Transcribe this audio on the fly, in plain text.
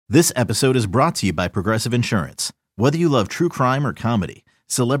This episode is brought to you by Progressive Insurance. Whether you love true crime or comedy,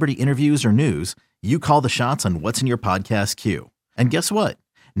 celebrity interviews or news, you call the shots on what's in your podcast queue. And guess what?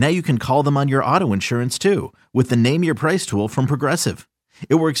 Now you can call them on your auto insurance too with the Name Your Price tool from Progressive.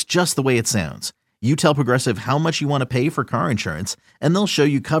 It works just the way it sounds. You tell Progressive how much you want to pay for car insurance, and they'll show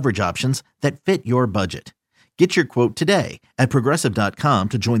you coverage options that fit your budget. Get your quote today at Progressive.com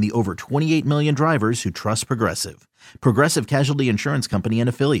to join the over 28 million drivers who trust Progressive. Progressive Casualty Insurance Company and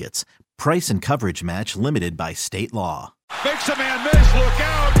Affiliates. Price and coverage match limited by state law. Makes a man miss. Look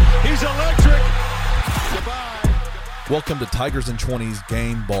out. He's electric. Goodbye. Welcome to Tigers and 20s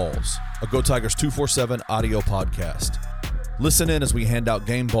Game Balls, a Go Tigers 247 audio podcast. Listen in as we hand out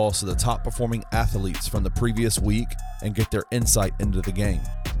game balls to the top performing athletes from the previous week and get their insight into the game.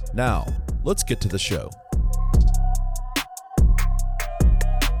 Now, let's get to the show.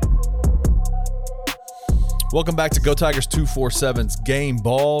 Welcome back to Go Tigers 247's Game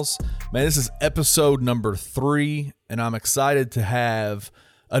Balls. Man, this is episode number 3, and I'm excited to have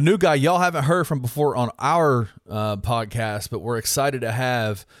a new guy y'all haven't heard from before on our podcast, but we're excited to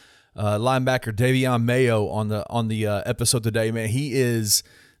have linebacker Davion Mayo on the episode today. Man, he is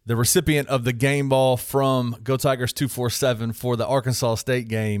the recipient of the game ball from Go Tigers 247 for the Arkansas State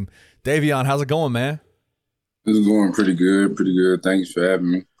game. Davion, how's it going, man? This is going pretty good. Thanks for having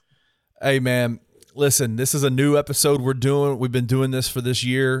me. Hey, man. Listen, this is a new episode we're doing. We've been doing this for this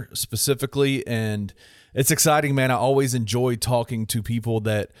year specifically, and it's exciting, man. I always enjoy talking to people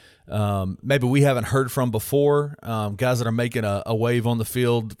that maybe we haven't heard from before, guys that are making a wave on the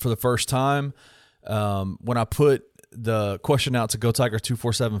field for the first time. When I put the question out to Go Tigers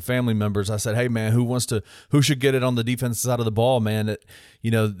 247 family members, I said, hey, man, who should get it on the defensive side of the ball, man?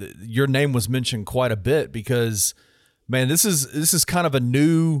 Your name was mentioned quite a bit because, man, this is kind of a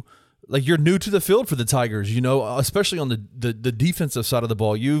new – like you're new to the field for the Tigers, especially on the defensive side of the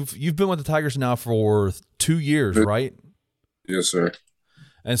ball. You've been with the Tigers now for 2 years, right? Yes, sir.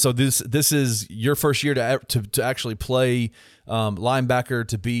 And so this is your first year to actually play linebacker,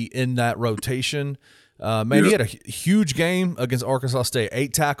 to be in that rotation. Man, He had a huge game against Arkansas State.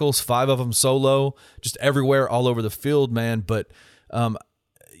 8 tackles, 5 of them solo, just everywhere, all over the field, man. But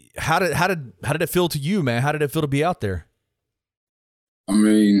how did it feel to you, man? How did it feel to be out there? I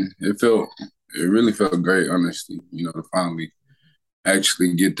mean, it really felt great, honestly, to finally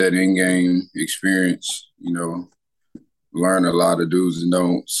actually get that in-game experience, learn a lot of do's and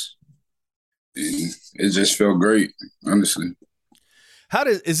don'ts. And it just felt great, honestly.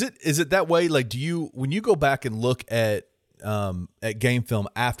 Is it that way? Like, when you go back and look at game film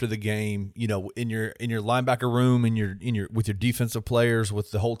after the game, in your linebacker room, with your defensive players,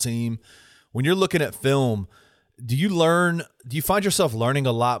 with the whole team, when you're looking at film, do you find yourself learning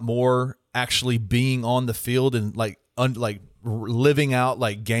a lot more actually being on the field and like living out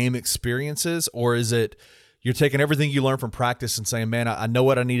like game experiences? Or is it you're taking everything you learn from practice and saying, man, I know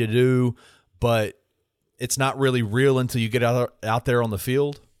what I need to do, but it's not really real until you get out there on the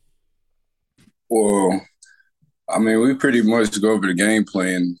field? Well, I mean, we pretty much go over the game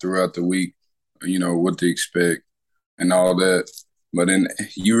plan throughout the week, what to expect and all that. But then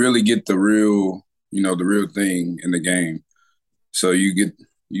you really get the real thing in the game. So you get,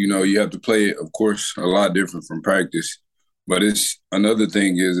 you have to play it, of course, a lot different from practice. But another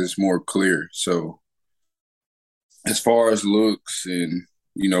thing is it's more clear. So as far as looks and,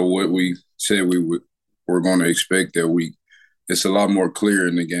 what we said we're going to expect that week, it's a lot more clear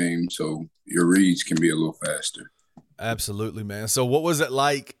in the game. So your reads can be a little faster. Absolutely, man. So what was it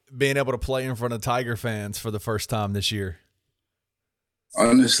like being able to play in front of Tiger fans for the first time this year?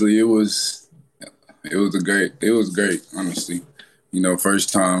 Honestly, it was great, honestly.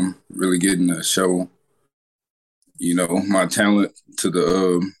 First time really getting to show, my talent to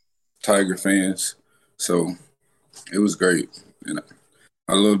the Tiger fans. So it was great. And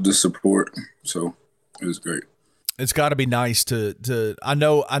I love the support. So it was great. It's got to be nice to I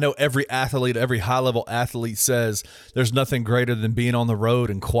know every athlete, every high-level athlete says there's nothing greater than being on the road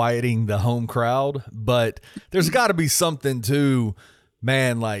and quieting the home crowd. But there's got to be something to,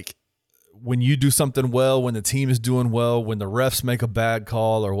 man, like, when you do something well, when the team is doing well, when the refs make a bad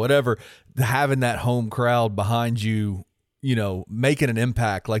call or whatever, having that home crowd behind you, making an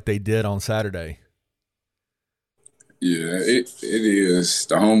impact like they did on Saturday. Yeah, it is.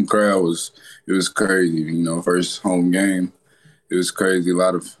 The home crowd was crazy. First home game, it was crazy. A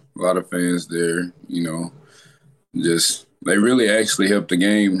lot of fans there. Just they really actually helped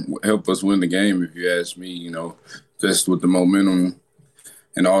us win the game. If you ask me, just with the momentum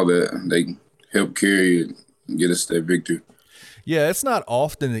and all that, they helped carry it and get us that victory. Yeah, it's not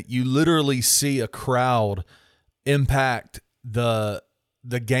often that you literally see a crowd impact the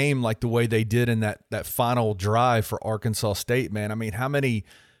the game like the way they did in that final drive for Arkansas State, man. I mean,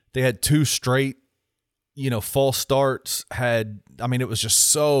 they had 2 straight, false starts, it was just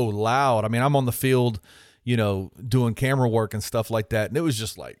so loud. I mean, I'm on the field, doing camera work and stuff like that. And it was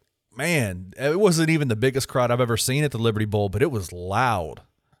just like, man, it wasn't even the biggest crowd I've ever seen at the Liberty Bowl, but it was loud.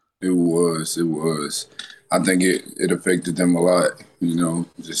 It was. I think it affected them a lot,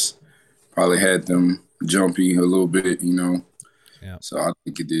 just probably had them jumpy a little bit, Yeah. So I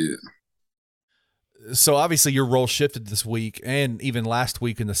think it did. So obviously your role shifted this week and even last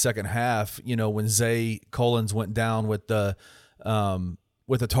week in the second half, when Zay Collins went down with the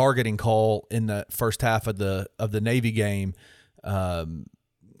targeting call in the first half of the Navy game.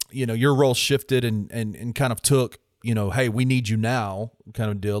 Your role shifted and kind of took, hey, we need you now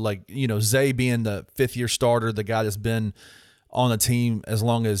kind of deal. Like, Zay being the 5th-year starter, the guy that's been on the team as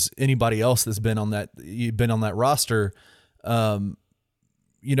long as anybody else that's been on that roster.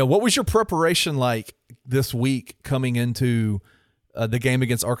 What was your preparation like this week coming into the game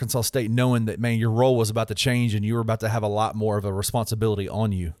against Arkansas State, knowing that, man, your role was about to change and you were about to have a lot more of a responsibility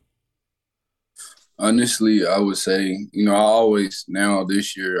on you? Honestly, I would say,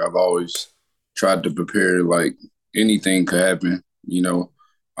 this year, I've always tried to prepare like anything could happen.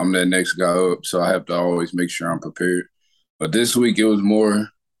 I'm that next guy up, so I have to always make sure I'm prepared. But this week it was more,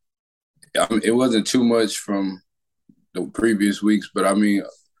 it wasn't too much from the previous weeks, but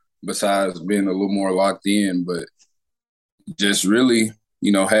besides being a little more locked in, but just really,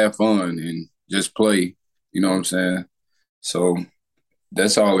 have fun and just play, you know what I'm saying? So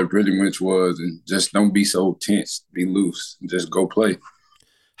that's all it pretty much was. And just don't be so tense, be loose, and just go play.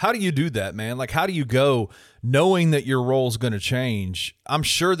 How do you do that, man? Like, how do you go knowing that your role's going to change? I'm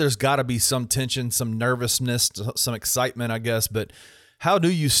sure there's got to be some tension, some nervousness, some excitement, I guess, but how do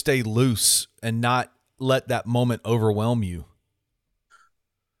you stay loose and not let that moment overwhelm you?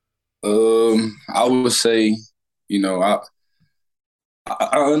 I would say, I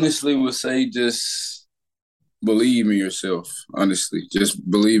honestly would say just believe in yourself, honestly. Just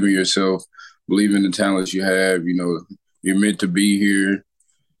believe in yourself, believe in the talents you have, you're meant to be here,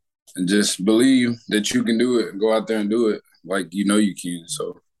 and just believe that you can do it and go out there and do it like you can.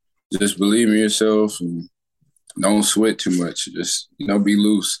 So just believe in yourself and don't sweat too much. Just, be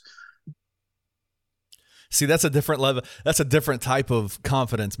loose. See, that's a different level. That's a different type of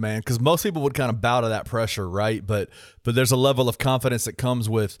confidence, man, because most people would kind of bow to that pressure, right? But there's a level of confidence that comes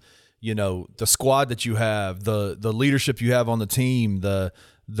with, the squad that you have, the leadership you have on the team, the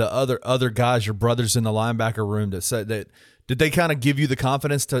other guys, your brothers in the linebacker room that said that. Did they kind of give you the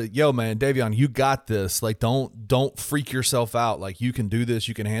confidence to, yo, man, Davion, you got this. Like, don't freak yourself out. Like, you can do this.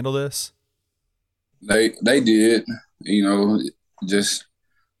 You can handle this. They did, just,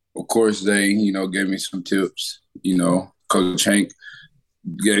 of course, they, gave me some tips, Coach Hank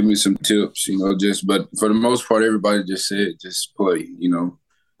gave me some tips, but for the most part, everybody just said, just play,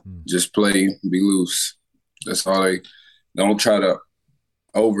 just play, be loose. That's all don't try to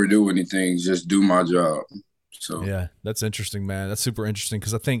overdo anything. Just do my job. So yeah, that's interesting, man. That's super interesting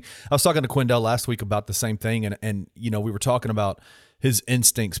because I think I was talking to Quindell last week about the same thing, and we were talking about his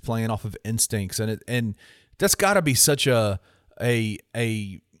instincts, playing off of instincts, and that's got to be such a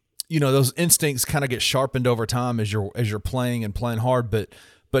those instincts kind of get sharpened over time as you're playing and playing hard, but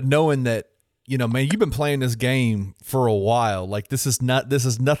knowing that man, you've been playing this game for a while. Like there's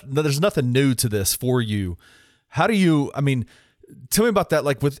nothing new to this for you. How do you? Tell me about that,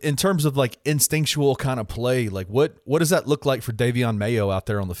 like in terms of like instinctual kind of play, like what does that look like for Davion Mayo out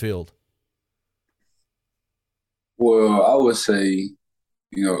there on the field? Well, I would say,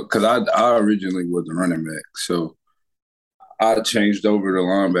 because I originally was a running back, so I changed over to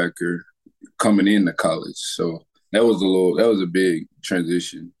linebacker coming into college. So that was a big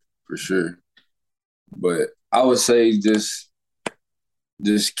transition for sure. But I would say just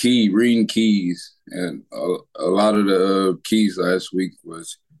reading keys, and a lot of the keys last week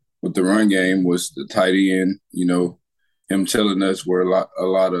was with the run game was the tight end. Him telling us where a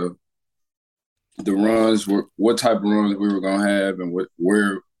lot of the runs were, what type of runs we were gonna have, and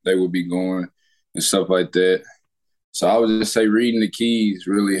where they would be going, and stuff like that. So I would just say reading the keys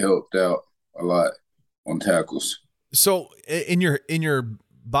really helped out a lot on tackles. So in your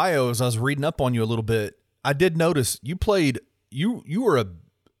bios, I was reading up on you a little bit. I did notice you were a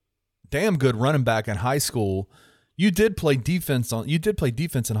damn good running back in high school. You did play defense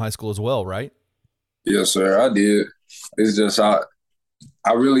in high school as well, right? Yes, sir. I did. It's just I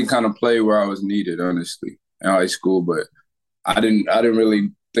really kind of played where I was needed, honestly, in high school. But I didn't really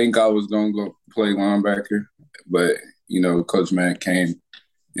think I was gonna go play linebacker. But Coach Mack came,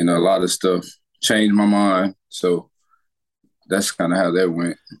 and a lot of stuff changed my mind. So that's kind of how that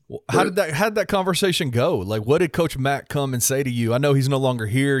went. How did that conversation go? Like, what did Coach Mack come and say to you? I know he's no longer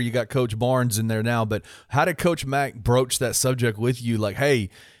here. You got Coach Barnes in there now, but how did Coach Mack broach that subject with you? Like, hey,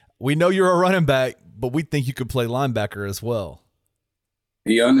 we know you're a running back, but we think you could play linebacker as well.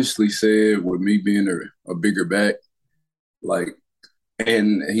 He honestly said, with me being a bigger back,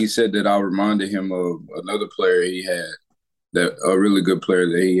 and he said that I reminded him of another player he had, that a really good player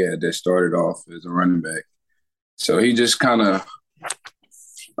that he had that started off as a running back. So he just kind of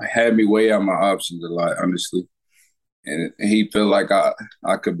had me weigh out my options a lot, honestly. And he felt like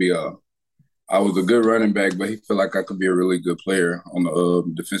I could be I was a good running back, but he felt like I could be a really good player on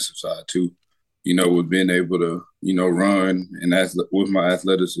the defensive side too, with being able to, run and with my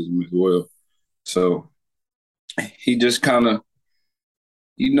athleticism as well. So he just kind of,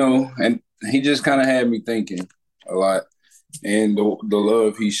 and he just kind of had me thinking a lot. And the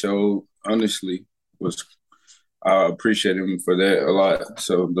love he showed, honestly, I appreciate him for that a lot.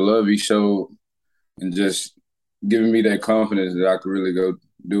 So the love he showed and just giving me that confidence that I could really go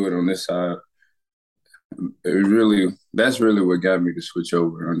do it on this side, that's really what got me to switch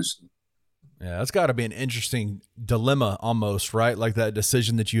over, honestly. Yeah, that's got to be an interesting dilemma almost, right? Like that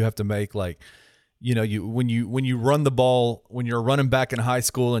decision that you have to make, like, when you run the ball, when you're running back in high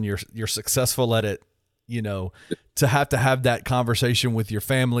school and you're successful at it, to have that conversation with your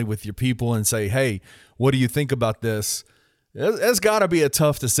family, with your people, and say, hey, what do you think about this? It's got to be a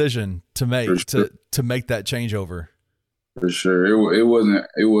tough decision to make, sure. to make that changeover. For sure. It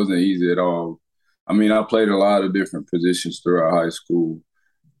wasn't easy at all. I mean, I played a lot of different positions throughout high school,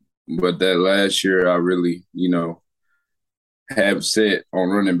 but that last year I really, have set on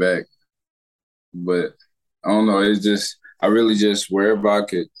running back. But I don't know, I really just, wherever I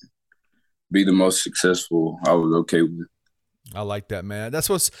could be the most successful, I was okay with it. I like that, man. That's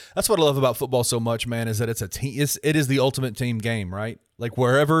what I love about football so much, man, is that it's a team. It is the ultimate team game, right? Like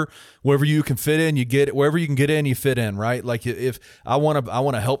wherever you can fit in, you get it. Wherever you can get in, you fit in, right? Like if I want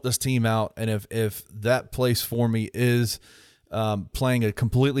to help this team out, and if that place for me is playing a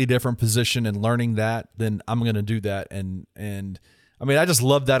completely different position and learning that, then I'm going to do that. And I mean, I just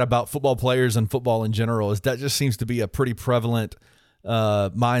love that about football players and football in general. Is that just seems to be a pretty prevalent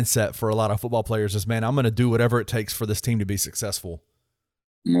mindset for a lot of football players is, man, I'm going to do whatever it takes for this team to be successful.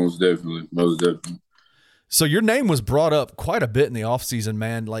 Most definitely. So your name was brought up quite a bit in the offseason,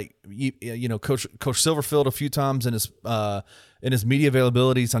 man. Like, Coach Silverfield a few times in his media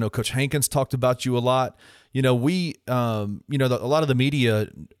availabilities. I know Coach Hankins talked about you a lot. A lot of the media,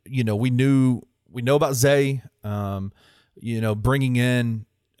 we know about Zay, bringing in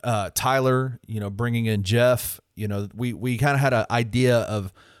Tyler, bringing in Jeff. We kind of had an idea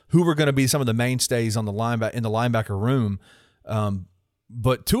of who were going to be some of the mainstays on the linebacker room.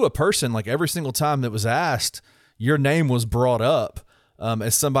 But to a person, like every single time that was asked, your name was brought up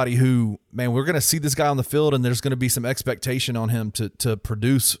as somebody who, man, we're going to see this guy on the field and there's going to be some expectation on him to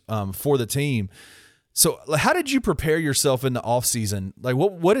produce for the team. So how did you prepare yourself in the off season? Like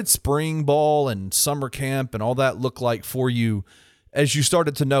what did spring ball and summer camp and all that look like for you as you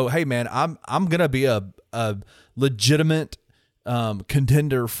started to know, hey man, I'm going to be a legitimate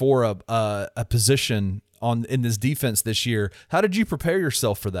contender for a position in this defense this year? How did you prepare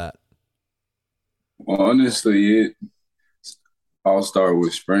yourself for that? Well, honestly, I'll start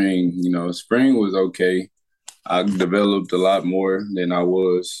with spring. Spring was okay. I developed a lot more than I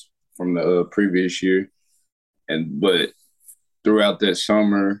was from the previous year. But throughout that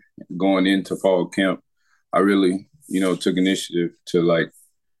summer, going into fall camp, I really, took initiative to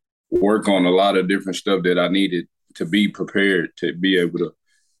work on a lot of different stuff that I needed to be prepared to be able to,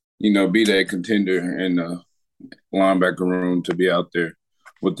 be that contender in the linebacker room, to be out there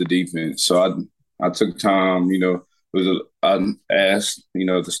with the defense. So I took time, I asked,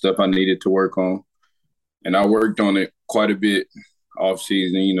 the stuff I needed to work on. And I worked on it quite a bit off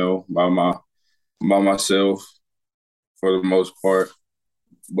season, by myself for the most part,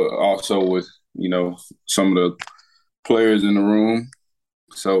 but also with, some of the players in the room.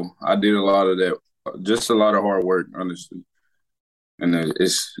 So I did a lot of that, just a lot of hard work, honestly. And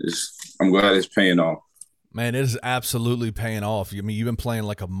I'm glad it's paying off. Man, it is absolutely paying off. I mean, you've been playing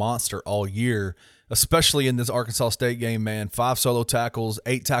like a monster all year, especially in this Arkansas State game, man. 5 solo tackles,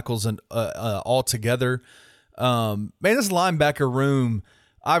 8 tackles all together. Man, this linebacker room,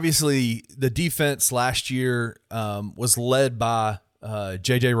 obviously the defense last year was led by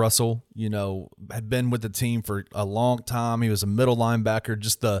J.J. Russell, had been with the team for a long time. He was a middle linebacker.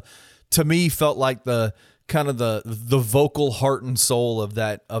 Just to me, felt like the kind of the vocal heart and soul of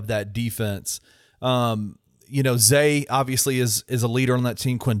that defense. Zay obviously is a leader on that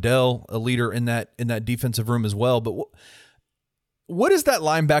team. Quindell, a leader in that defensive room as well. But What is that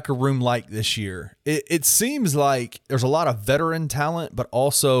linebacker room like this year? It seems like there's a lot of veteran talent, but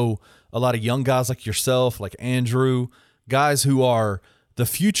also a lot of young guys like yourself, like Andrew, guys who are the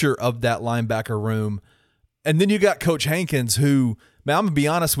future of that linebacker room. And then you got Coach Hankins, who, man, I'm gonna be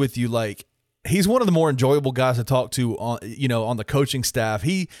honest with you, like he's one of the more enjoyable guys to talk to on, on the coaching staff.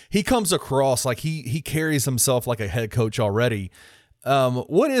 He comes across like he carries himself like a head coach already.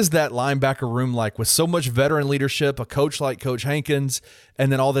 What is that linebacker room like with so much veteran leadership, a coach like Coach Hankins,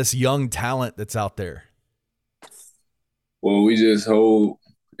 and then all this young talent that's out there? Well, we just hold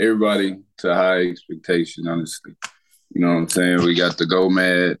everybody to high expectation, honestly. You know what I'm saying? We got the go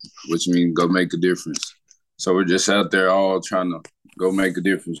mad, which means go make a difference. So we're just out there all trying to go make a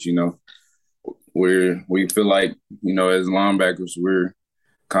difference, We feel like, as linebackers, we're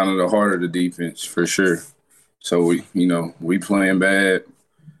kind of the heart of the defense for sure. So we playing bad.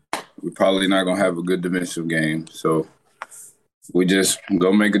 We're probably not gonna have a good defensive game. So we just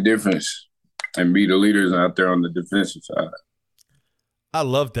go make a difference and be the leaders out there on the defensive side. I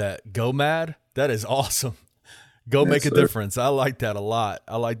love that. Go mad. That is awesome. Go make a difference. I like that a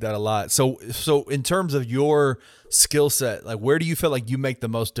lot. So in terms of your skill set, like where do you feel like you make the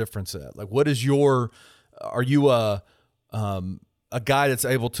most difference at? Like what is are you a guy that's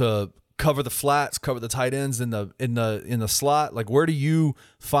able to cover the flats, cover the tight ends in the slot? Like where do you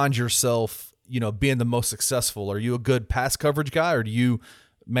find yourself, being the most successful? Are you a good pass coverage guy, or do you,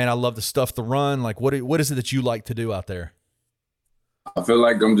 man, I love to stuff the run? Like what is it that you like to do out there? I feel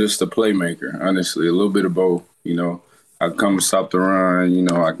like I'm just a playmaker, honestly, a little bit of both. I come and stop the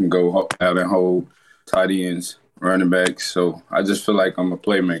run. I can go out and hold tight ends, running backs. So I just feel like I'm a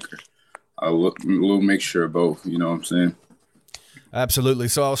playmaker. A little mixture of both, you know what I'm saying? Absolutely.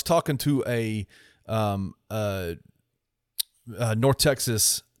 So I was talking to a North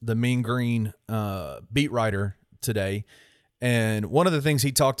Texas, the Mean Green beat writer today, and one of the things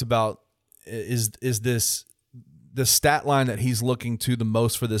he talked about is the stat line that he's looking to the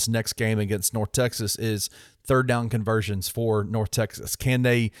most for this next game against North Texas is third down conversions for North Texas. Can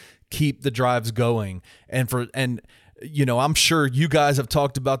they keep the drives going? And I'm sure you guys have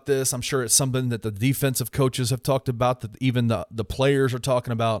talked about this. I'm sure it's something that the defensive coaches have talked about, that even the players are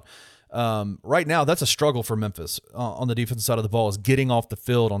talking about. Right now, that's a struggle for Memphis on the defensive side of the ball, is getting off the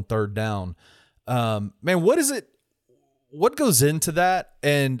field on third down. Man, what is it? What goes into that?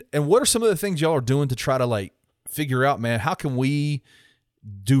 And what are some of the things y'all are doing to try to figure out, man, how can we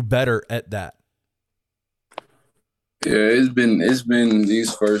do better at that? Yeah, it's been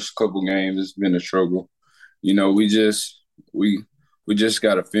these first couple games, it's been a struggle. We just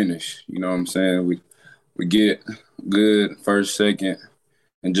got to finish. You know what I'm saying? We get good first, second,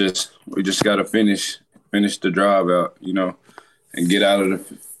 and we just got to finish the drive out. And get out of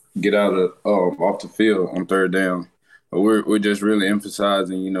off the field on third down. But we're just really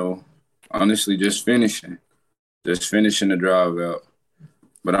emphasizing, honestly, just finishing the drive out.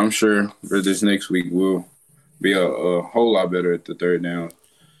 But I'm sure for this next week we'll be a whole lot better at the third down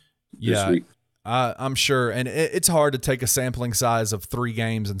this week. I'm sure, and it's hard to take a sampling size of 3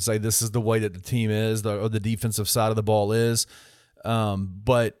 games and say this is the way that the team is, or the defensive side of the ball is.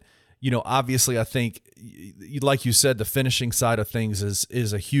 But obviously, I think, like you said, the finishing side of things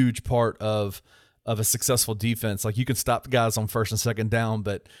is a huge part of a successful defense. Like you can stop the guys on first and second down,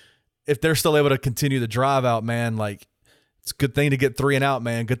 but if they're still able to continue the drive out, man, like it's a good thing to get 3 and out,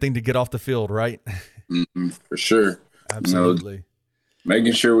 man. Good thing to get off the field, right? Mm-hmm, for sure. Absolutely.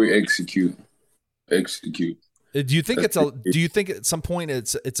 Making sure we execute. Do you think at some point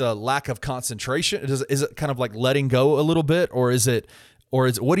it's a lack of concentration? Is it kind of like letting go a little bit, or is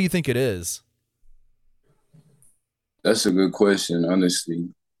what do you think it is? That's a good question, honestly.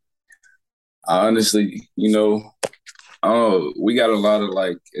 We got a lot of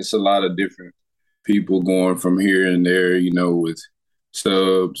it's a lot of different people going from here and there, with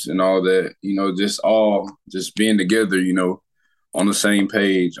subs and all that, just being together, on the same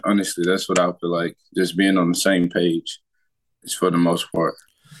page. Honestly, that's what I feel like. Just being on the same page is for the most part.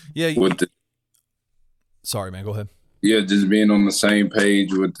 Yeah. Sorry, man. Go ahead. Yeah, just being on the same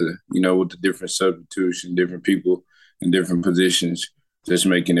page with the different substitution, different people in different positions, just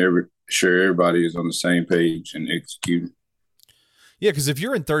making sure everybody is on the same page and executing. Yeah, because if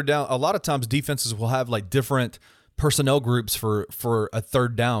you're in third down, a lot of times defenses will have different personnel groups for a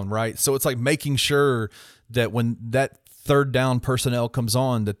third down, right? So it's making sure that when that third down personnel comes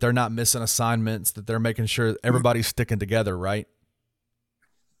on, that they're not missing assignments, that they're making sure everybody's sticking together, right?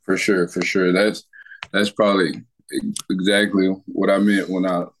 For sure. That's probably exactly what I meant when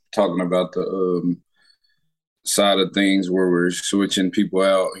I talking about the side of things where we're switching people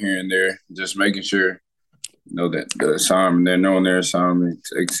out here and there, just making sure know that the assignment, they're knowing their assignment,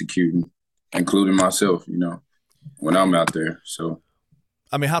 executing, including myself, when I'm out there. So,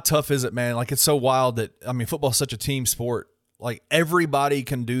 I mean, how tough is it, man? Like, it's so wild that, I mean, football is such a team sport. Like, everybody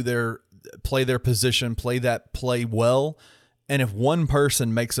can play their position, play that play well. And if one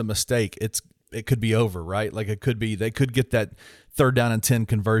person makes a mistake, it could be over, right? Like, they could get that 3rd down and 10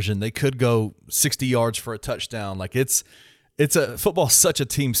 conversion. They could go 60 yards for a touchdown. Like, football's such a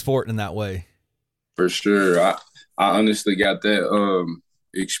team sport in that way. For sure. I honestly got that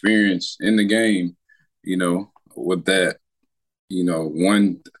experience in the game, with that,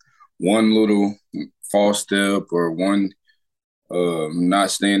 one little false step or one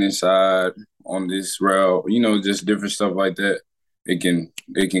not staying inside on this route, just different stuff like that. It can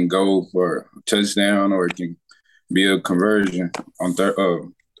go for a touchdown, or it can be a conversion on a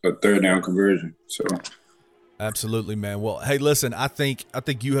 3rd down conversion. So absolutely, man. Well, hey, listen, I think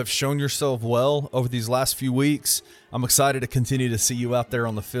you have shown yourself well over these last few weeks. I'm excited to continue to see you out there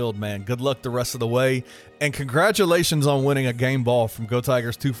on the field, man. Good luck the rest of the way, and congratulations on winning a game ball from Go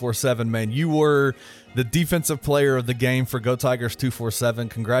Tigers 247, man. You were the defensive player of the game for Go Tigers 247.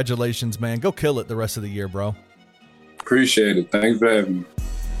 Congratulations, man. Go kill it the rest of the year, bro. Appreciate it. Thanks for having me.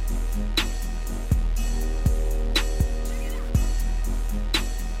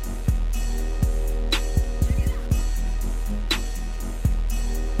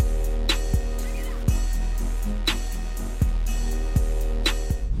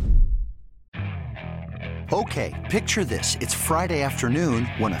 Okay, picture this. It's Friday afternoon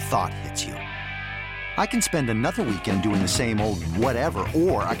when a thought hits you. I can spend another weekend doing the same old whatever,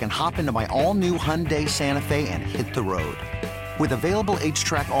 or I can hop into my all-new Hyundai Santa Fe and hit the road. With available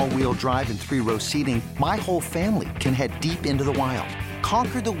H-Track all-wheel drive and 3-row seating, my whole family can head deep into the wild.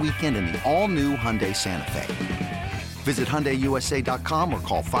 Conquer the weekend in the all-new Hyundai Santa Fe. Visit HyundaiUSA.com or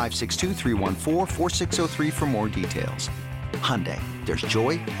call 562-314-4603 for more details. Hyundai, there's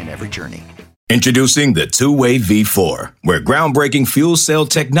joy in every journey. Introducing the Two-Way V4, where groundbreaking fuel cell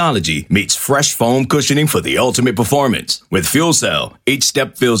technology meets fresh foam cushioning for the ultimate performance. With Fuel Cell, each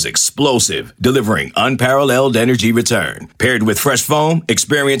step feels explosive, delivering unparalleled energy return. Paired with fresh foam,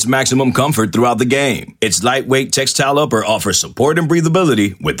 experience maximum comfort throughout the game. Its lightweight textile upper offers support and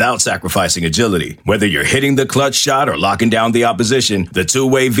breathability without sacrificing agility. Whether you're hitting the clutch shot or locking down the opposition, the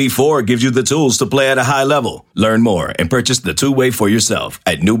Two-Way V4 gives you the tools to play at a high level. Learn more and purchase the Two-Way for yourself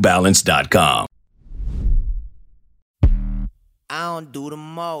at NewBalance.com. I don't do the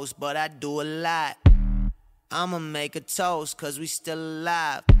most, but I do a lot. I'ma make a toast, cause we still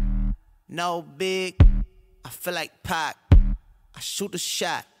alive. No big, I feel like Pac. I shoot a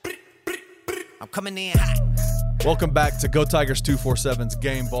shot. I'm coming in hot. Welcome back to Go Tigers 247's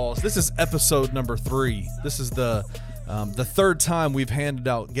Game Balls. This is episode number 3. This is the 3rd time we've handed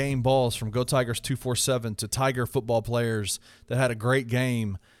out game balls from Go Tigers 247 to Tiger football players that had a great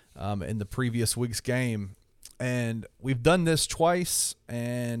game in the previous week's game. And we've done this twice,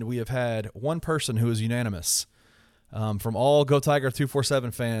 and we have had one person who is unanimous. From all Go Tiger 247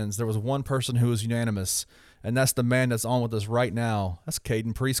 fans, there was one person who was unanimous, and that's the man that's on with us right now. That's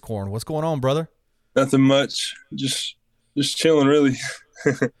Caden Priestcorn. What's going on, brother? Nothing much. Just chilling, really.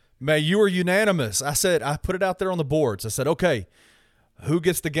 Man, you were unanimous. I put it out there on the boards. I said, okay, who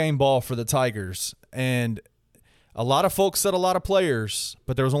gets the game ball for the Tigers? And a lot of folks said a lot of players,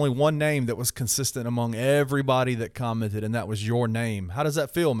 but there was only one name that was consistent among everybody that commented, and that was your name. How does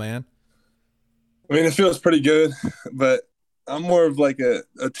that feel, man? I mean, it feels pretty good, but I'm more of like a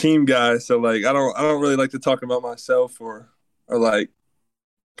team guy, so like I don't really like to talk about myself or like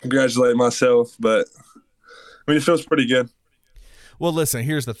congratulate myself, but I mean, it feels pretty good. Well, listen,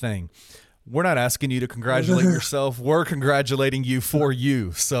 here's the thing. We're not asking you to congratulate yourself. We're congratulating you for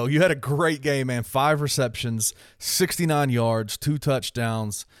you. So you had a great game, man. 5 receptions, 69 yards, 2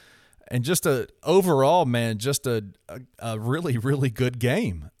 touchdowns, and just overall, man, just a really, really good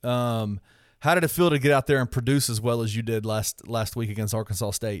game. How did it feel to get out there and produce as well as you did last week against Arkansas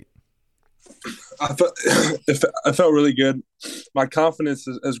State? I felt really good. My confidence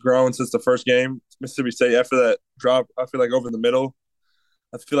has grown since the first game, Mississippi State. After that drop, I feel like over the middle,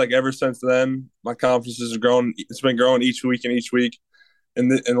 I feel like ever since then, my confidence has grown. It's been growing each week and each week. And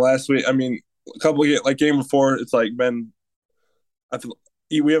last week, I mean, a couple of like game before, it's like been. I feel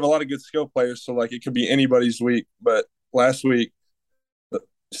we have a lot of good skill players, so like it could be anybody's week. But last week,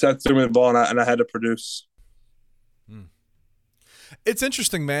 Seth threw me the ball, and I had to produce. It's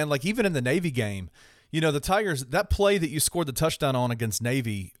interesting, man. Like even in the Navy game, the Tigers, that play that you scored the touchdown on against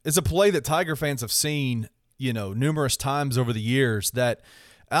Navy is a play that Tiger fans have seen, numerous times over the years. That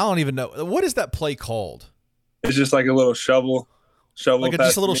I don't even know, what is that play called? It's just like a little shovel like pass.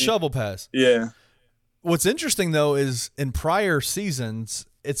 Just a little shovel pass. Yeah. What's interesting though is in prior seasons,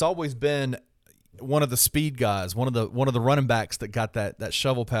 it's always been one of the speed guys, one of the running backs that got that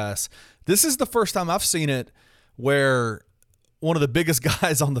shovel pass. This is the first time I've seen it where one of the biggest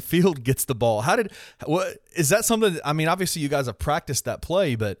guys on the field gets the ball. What is that something? I mean, obviously you guys have practiced that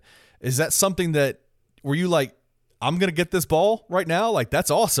play, but is that something that were you like, I'm gonna get this ball right now? Like, that's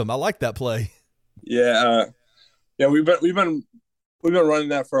awesome. I like that play. Yeah, we've been running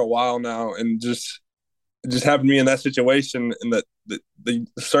that for a while now, and it just happened to me in that situation, and the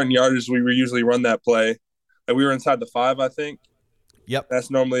certain yardage we usually run that play. Like we were inside the 5, I think. Yep. That's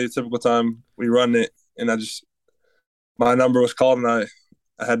normally a typical time we run it, and my number was called, and I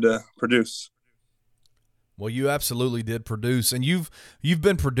had to produce. Well, you absolutely did produce, and you've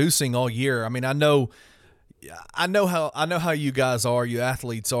been producing all year. I mean, I know how you guys are, you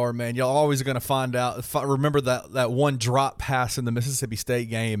athletes are, man. Y'all always going to remember that one drop pass in the Mississippi State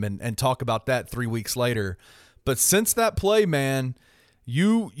game and talk about that 3 weeks later. But since that play, man,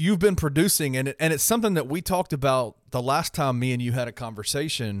 you've been producing, and it's something that we talked about the last time me and you had a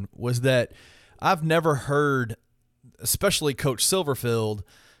conversation, was that I've never heard, especially Coach Silverfield,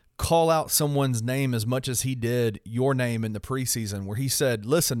 call out someone's name as much as he did your name in the preseason, where he said,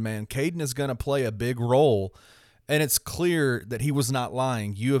 listen, man, Caden is going to play a big role. And it's clear that he was not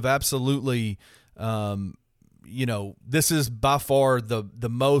lying. You have absolutely, this is by far the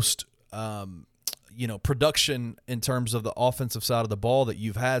most, production in terms of the offensive side of the ball that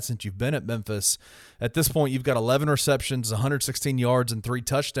you've had since you've been at Memphis. At this point, you've got 11 receptions, 116 yards, and 3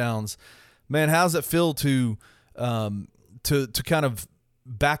 touchdowns. Man, how does it feel to kind of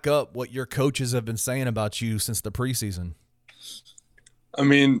back up what your coaches have been saying about you since the preseason? I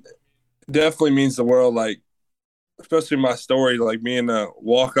mean, definitely means the world. Like, especially my story, like being a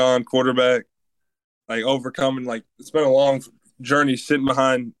walk-on quarterback, like overcoming, like it's been a long journey sitting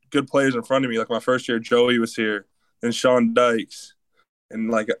behind good players in front of me. Like my first year, Joey was here, and Sean Dykes, and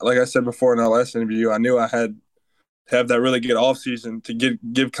like I said before in our last interview, I knew I had to have that really good offseason to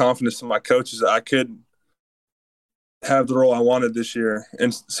give confidence to my coaches that I could have the role I wanted this year.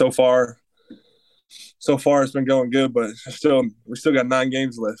 And so far it's been going good, but we still got 9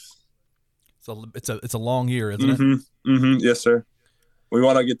 games left. So it's a long year, isn't it? Mm-hmm. Yes, sir. We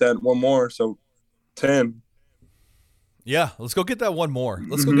want to get that one more, so 10. Yeah, let's go get that one more.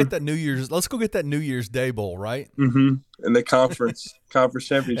 Let's go get that New Year's Day Bowl, right? Mm-hmm. And the conference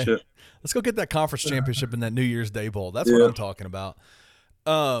championship. Let's go get that conference championship in that New Year's Day Bowl. That's what I'm talking about.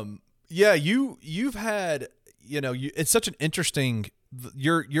 You've had, it's such an interesting,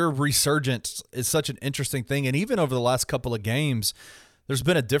 your resurgence is such an interesting thing. And even over the last couple of games, there's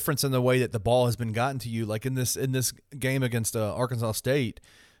been a difference in the way that the ball has been gotten to you. Like in this game against Arkansas State,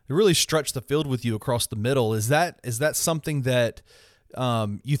 it really stretched the field with you across the middle. Is that something that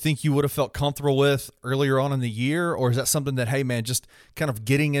you think you would have felt comfortable with earlier on in the year? Or is that something that, hey man, just kind of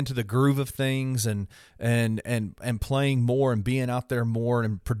getting into the groove of things and playing more and being out there more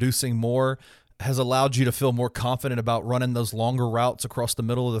and producing more has allowed you to feel more confident about running those longer routes across the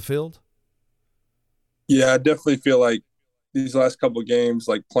middle of the field? Yeah, I definitely feel like these last couple of games,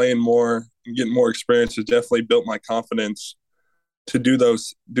 like playing more and getting more experience has definitely built my confidence to do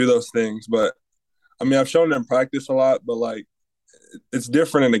those things. But I mean, I've shown it in practice a lot, but like it's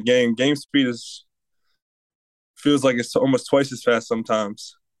different in the game. Game speed feels like it's almost twice as fast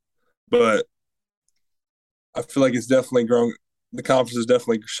sometimes, but I feel like it's definitely grown. The confidence is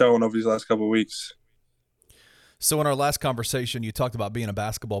definitely shown over these last couple of weeks. So in our last conversation, you talked about being a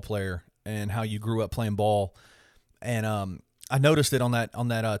basketball player and how you grew up playing ball. And I noticed it on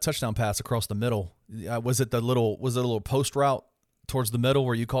that touchdown pass across the middle. Was it a little post route towards the middle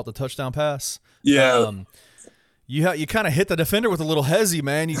where you caught the touchdown pass? Yeah. You kind of hit the defender with a little hezzy,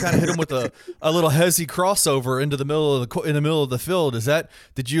 man. You kind of hit him with a little hezzy crossover into the middle of the field.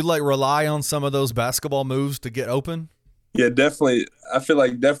 Did you like rely on some of those basketball moves to get open? Yeah, definitely. I feel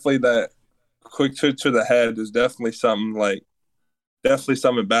like definitely that quick to the head is definitely something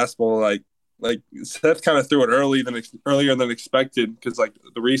in basketball. Like Seth kind of threw it earlier than expected because like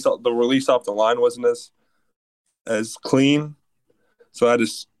the release off the line wasn't as clean. So I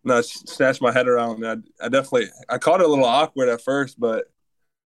just snatched my head around. And I caught it a little awkward at first, but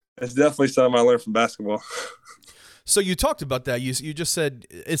it's definitely something I learned from basketball. So you talked about that. You just said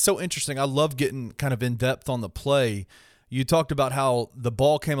it's so interesting. I love getting kind of in depth on the play. You talked about how the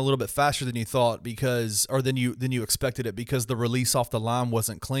ball came a little bit faster than you thought than you expected it because the release off the line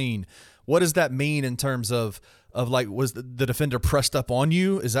wasn't clean. What does that mean in terms of like, was the defender pressed up on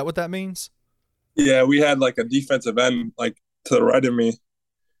you? Is that what that means? Yeah, we had like a defensive end like to the right of me.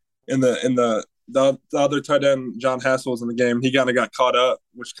 The other tight end, John Hassel, was in the game. He kind of got caught up,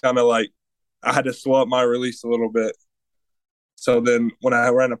 which kind of like I had to slow up my release a little bit. So then when I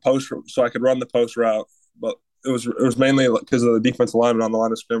ran a post, so I could run the post route, but it was mainly because of the defensive lineman on the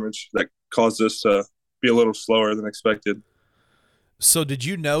line of scrimmage that caused us to be a little slower than expected. So did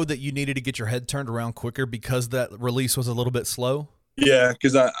you know that you needed to get your head turned around quicker because that release was a little bit slow? Yeah,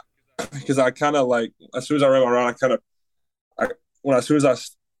 because I kind of like, as soon as I ran my route, as soon as I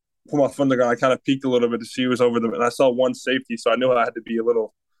put my foot on the ground, I kind of peeked a little bit to see who was over them, and I saw one safety, so I knew I had to be a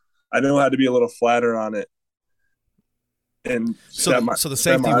little flatter on it. And so the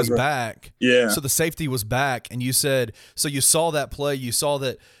safety was back. Yeah. So the safety was back, and you said, so you saw that play, you saw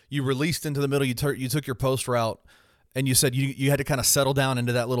that you released into the middle, you took your post route, and you said you had to kind of settle down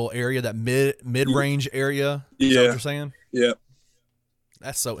into that little area, that mid-range area. Is that what you're saying? Yeah.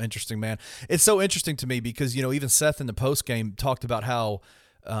 That's so interesting, man. It's so interesting to me because, even Seth in the post game talked about how,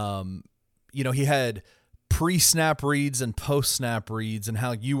 he had pre-snap reads and post-snap reads, and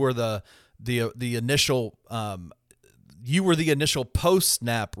how you were the initial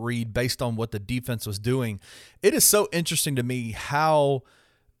post-snap read based on what the defense was doing. It is so interesting to me how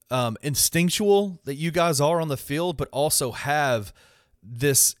instinctual that you guys are on the field, but also have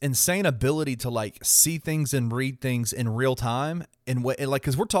this insane ability to like see things and read things in real time. And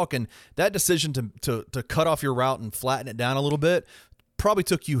because we're talking that decision to cut off your route and flatten it down a little bit probably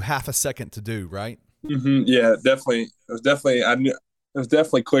took you half a second to do, right? Mm-hmm. Yeah, definitely. It was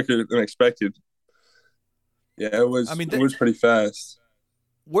definitely quicker than expected. Yeah, it was. It was pretty fast.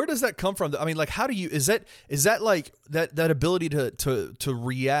 Where does that come from? I mean, like, how do you? Is that like that ability to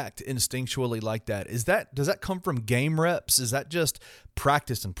react instinctually like that? Does that come from game reps? Is that just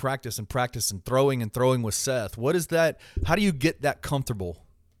practice and practice and practice and throwing with Seth? What is that? How do you get that comfortable?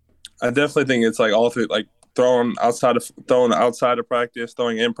 I definitely think it's like all through, like throwing outside of practice,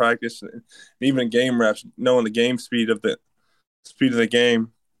 throwing in practice, and even game reps, knowing the game speed of the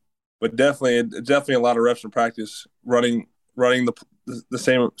game. But definitely a lot of reps in practice, running the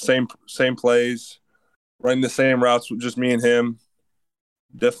same plays, running the same routes with just me and him.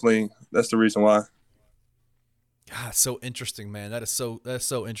 Definitely, that's the reason why. God, so interesting, man. That's so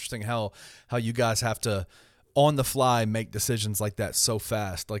interesting how you guys have to on the fly make decisions like that so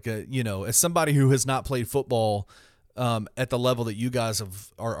fast. Like as somebody who has not played football at the level that you guys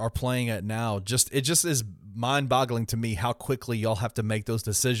are playing at now, it just is mind-boggling to me how quickly y'all have to make those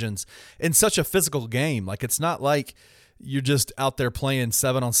decisions in such a physical game. Like, it's not like you're just out there playing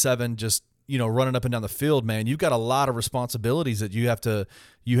 7-on-7, just running up and down the field, man. You've got a lot of responsibilities that you have to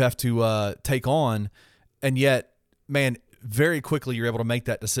take on, and yet, man, very quickly you're able to make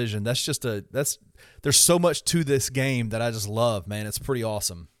that decision. There's so much to this game that I just love, man. It's pretty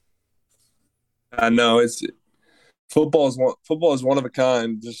awesome. I know football is one of a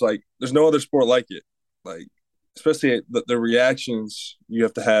kind. Just like there's no other sport like it. Like, especially the reactions you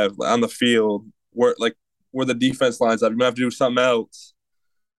have to have on the field, where the defense lines up, you might have to do something else.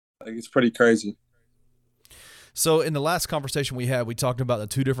 Like, it's pretty crazy. So in the last conversation we had, we talked about the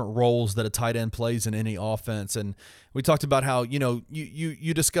two different roles that a tight end plays in any offense, and we talked about how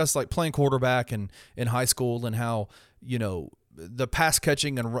you discussed like playing quarterback in high school, and how the pass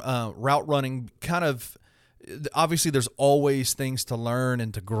catching and route running kind of. Obviously, there's always things to learn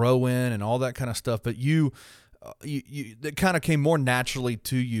and to grow in and all that kind of stuff, but you it kind of came more naturally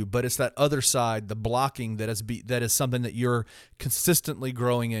to you. But it's that other side, the blocking, that is something that you're consistently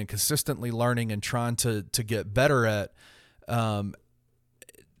growing in, consistently learning, and trying to get better at.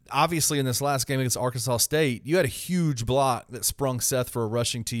 Obviously, in this last game against Arkansas State, you had a huge block that sprung Seth for a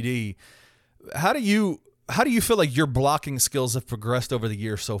rushing TD. How do you feel like your blocking skills have progressed over the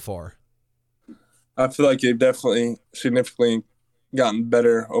years so far? I feel like they've definitely significantly gotten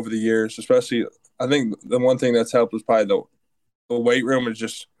better over the years. Especially, I think the one thing that's helped is probably the weight room is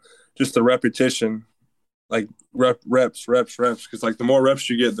just the repetition, like reps. Because like the more reps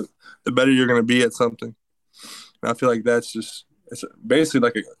you get, the better you're going to be at something. And I feel like it's basically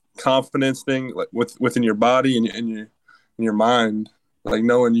like a confidence thing, like within your body and your mind, like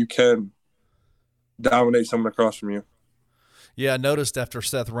knowing you can dominate someone across from you. Yeah, I noticed after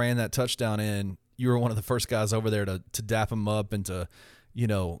Seth ran that touchdown in, you were one of the first guys over there to dap him up and to,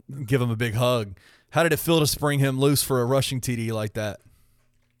 give him a big hug. How did it feel to spring him loose for a rushing TD like that?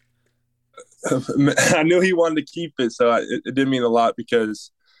 I knew he wanted to keep it, so it did mean a lot, because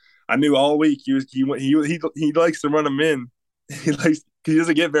I knew all week he likes to run them in. He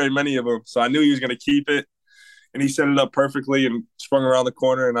doesn't get very many of them, so I knew he was going to keep it, and he set it up perfectly and sprung around the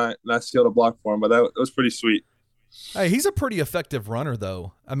corner, and I sealed a block for him. But that was pretty sweet. Hey, he's a pretty effective runner,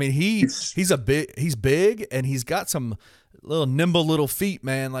 though. I mean, he's big, and he's got some nimble little feet,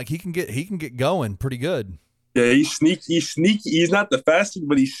 man. Like he can get going pretty good. Yeah, he's sneaky. He's sneaky. He's not the fastest,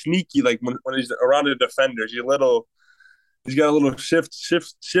 but he's sneaky. Like when he's around the defenders, he's got a little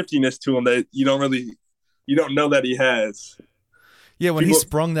shiftiness to him that you don't know that he has. Yeah, when he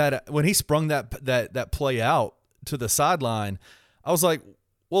sprung that play out to the sideline, I was like,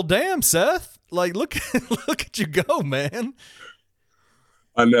 well, damn, Seth. Like, look at you go, man.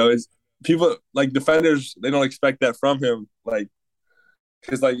 I know. It's people like defenders, they don't expect that from him. Like,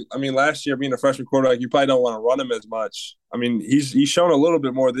 because last year being a freshman quarterback, you probably don't want to run him as much. I mean, he's shown a little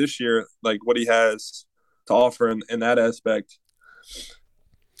bit more this year, like what he has to offer in that aspect.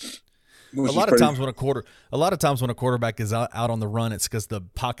 A lot of times when a quarterback is out on the run, it's because the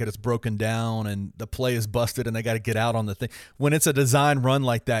pocket is broken down and the play is busted and they got to get out on the thing. When it's a design run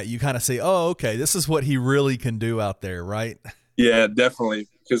like that, you kind of say, "Oh, okay, this is what he really can do out there," right? Yeah, definitely.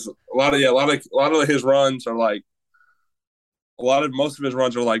 Because a lot of his runs are like most of his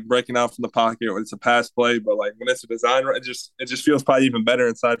runs are like breaking out from the pocket or it's a pass play. But like when it's a design run, it just feels probably even better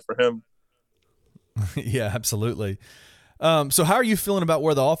inside for him. Yeah, absolutely. So how are you feeling about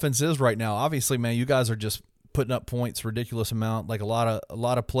where the offense is right now? Obviously, man, you guys are just putting up points, ridiculous amount, like a lot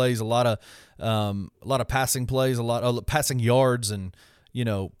of plays, a lot of passing plays, a lot of passing yards, and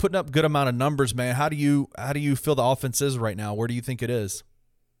putting up good amount of numbers, man. How do you feel the offense is right now? Where do you think it is?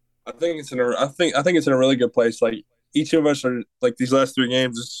 I think it's in a really good place. Like each of us are like these last 3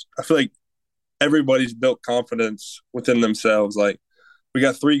 games. I feel like everybody's built confidence within themselves. Like we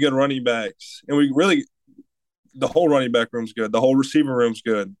got 3 good running backs, and the whole running back room's good. The whole receiver room's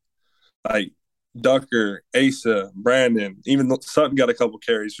good. Like Ducker, Asa, Brandon, even Sutton got a couple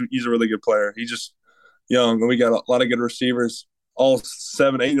carries. He's a really good player. He's just young, and we got a lot of good receivers. All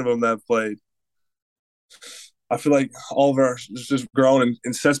 7, 8 of them that have played. I feel like all of ours is just grown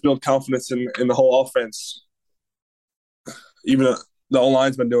and sets build confidence in the whole offense. Even the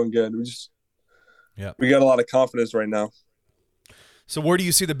O-line's been doing good. We got a lot of confidence right now. So where do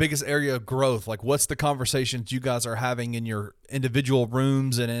you see the biggest area of growth? Like what's the conversations you guys are having in your individual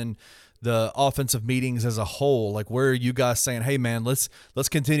rooms and in the offensive meetings as a whole? Like where are you guys saying, hey man, let's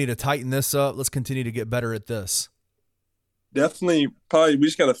continue to tighten this up. Let's continue to get better at this. Definitely. Probably we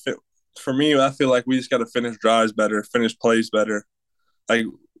just got to fit. For me, I feel like we just got to finish drives better, finish plays better. Like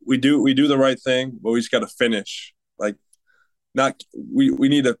we do the right thing, but we just got to finish. Like we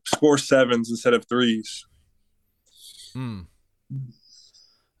need to score 7s instead of 3s.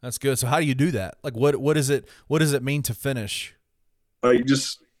 That's good. So how do you do that? Like what does it mean to finish? Like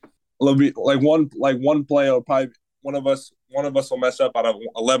just a little bit like one play or probably one of us will mess up out of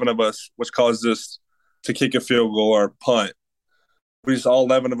 11 of us, which causes us to kick a field goal or punt. We just all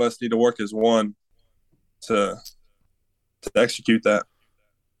 11 of us need to work as one to execute that.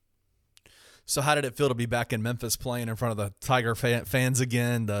 So how did it feel to be back in Memphis playing in front of the Tiger fans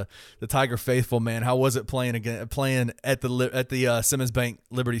again, the Tiger faithful, man? How was it playing at the Simmons Bank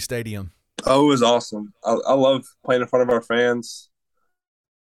Liberty Stadium? Oh, it was awesome. I love playing in front of our fans.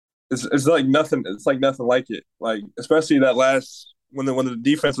 It's like nothing. It's like nothing like it. Like especially that last when the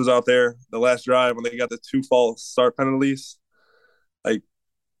defense was out there, the last drive when they got the 2 false start penalties. Like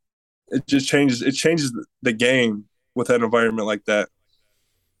it just changes. It changes the game with an environment like that.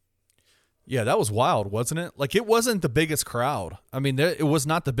 Yeah, that was wild, wasn't it? Like it wasn't the biggest crowd. I mean, it was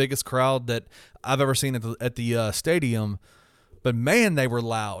not the biggest crowd that I've ever seen at the stadium, but man, they were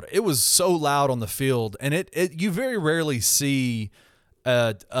loud. It was so loud on the field, and you very rarely see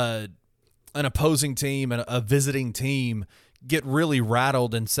an opposing team and a visiting team get really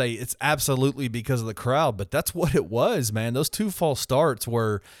rattled and say it's absolutely because of the crowd, but that's what it was, man. Those 2 false starts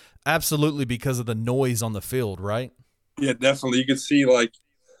were absolutely because of the noise on the field, right? Yeah, definitely. You could see like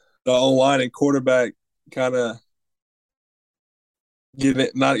the O-line and quarterback kind of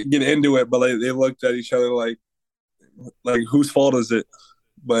not get into it, but they looked at each other like whose fault is it?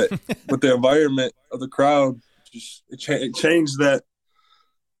 But with the environment of the crowd, it changed that.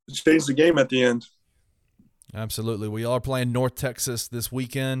 It changed the game at the end. Absolutely. We are playing North Texas this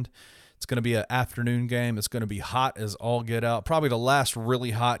weekend. It's going to be an afternoon game. It's going to be hot as all get out. Probably the last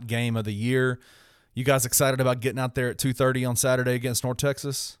really hot game of the year. You guys excited about getting out there at 2:30 on Saturday against North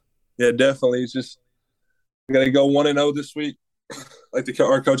Texas? Yeah, definitely. It's just we got to go 1-0 this week, like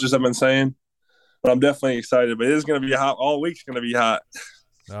our coaches have been saying. But I'm definitely excited. But it is going to be hot. All week's going to be hot.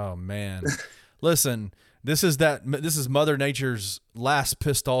 Oh man, listen. This is Mother Nature's last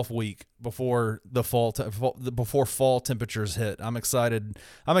pissed off week before the before fall temperatures hit. I'm excited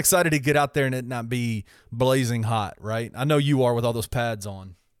to get out there and it not be blazing hot, right? I know you are with all those pads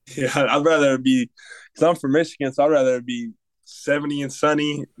on. Yeah, I'd rather it be because I'm from Michigan, so I'd rather it be 70 and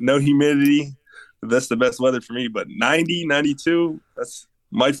sunny, no humidity. That's the best weather for me. But 90, 92, that's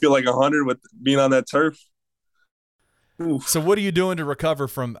might feel like 100 with being on that turf. So what are you doing to recover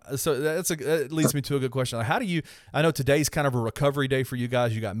from? So that leads me to a good question. Like, how do you? I know today's kind of a recovery day for you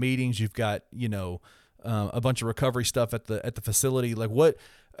guys. You got meetings. You've got a bunch of recovery stuff at the facility. Like what?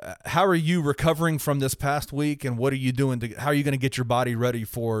 How are you recovering from this past week, and what are you doing how are you going to get your body ready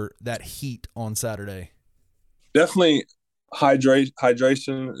for that heat on Saturday? Definitely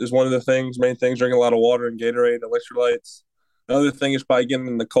hydration is one of the main things, drinking a lot of water and Gatorade, electrolytes. Another thing is probably getting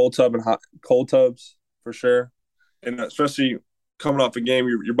in the cold tubs for sure. And especially coming off a game,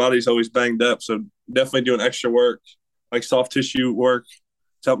 your body's always banged up. So definitely doing extra work, like soft tissue work,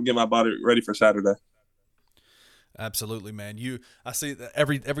 to help get my body ready for Saturday. Absolutely, man. I see that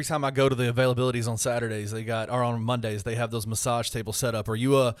every time I go to the availabilities on Saturdays, or on Mondays, they have those massage tables set up. Are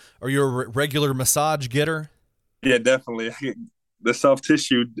you a regular massage getter? Yeah, definitely. The soft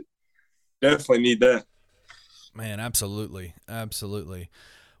tissue, definitely need that. Man, absolutely. Absolutely.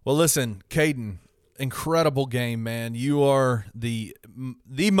 Well, listen, Caden, incredible game, man. You are the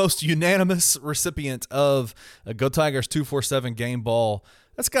most unanimous recipient of a Go Tigers 247 game ball.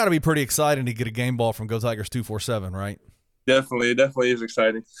 That's got to be pretty exciting to get a game ball from Go Tigers 247, right? Definitely. It definitely is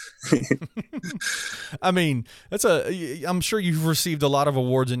exciting. I mean, I'm sure you've received a lot of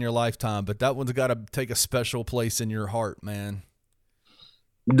awards in your lifetime, but that one's got to take a special place in your heart, man.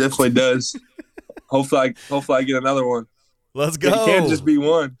 Definitely does. Hopefully I get another one. Let's go. It can't just be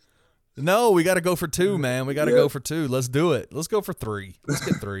one. No, we got to go for two, man. We got to go for two. Let's do it. Let's go for three. Let's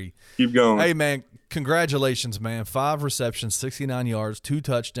get three. Keep going. Hey, man, congratulations, man. 5 receptions, 69 yards, 2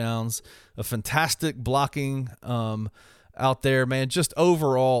 touchdowns, a fantastic blocking out there, man. Just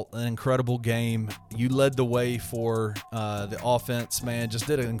overall an incredible game. You led the way for the offense, man. Just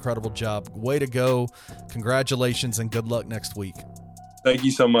did an incredible job. Way to go. Congratulations, and good luck next week. Thank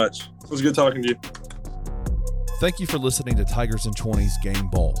you so much. It was good talking to you. Thank you for listening to Tigers and 20's Game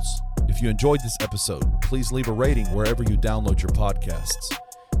Balls. If you enjoyed this episode, please leave a rating wherever you download your podcasts.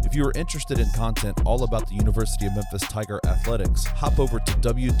 If you are interested in content all about the University of Memphis Tiger athletics, hop over to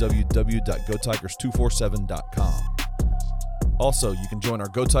www.gotigers247.com. Also, you can join our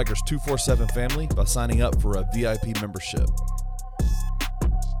Go Tigers 247 family by signing up for a VIP membership.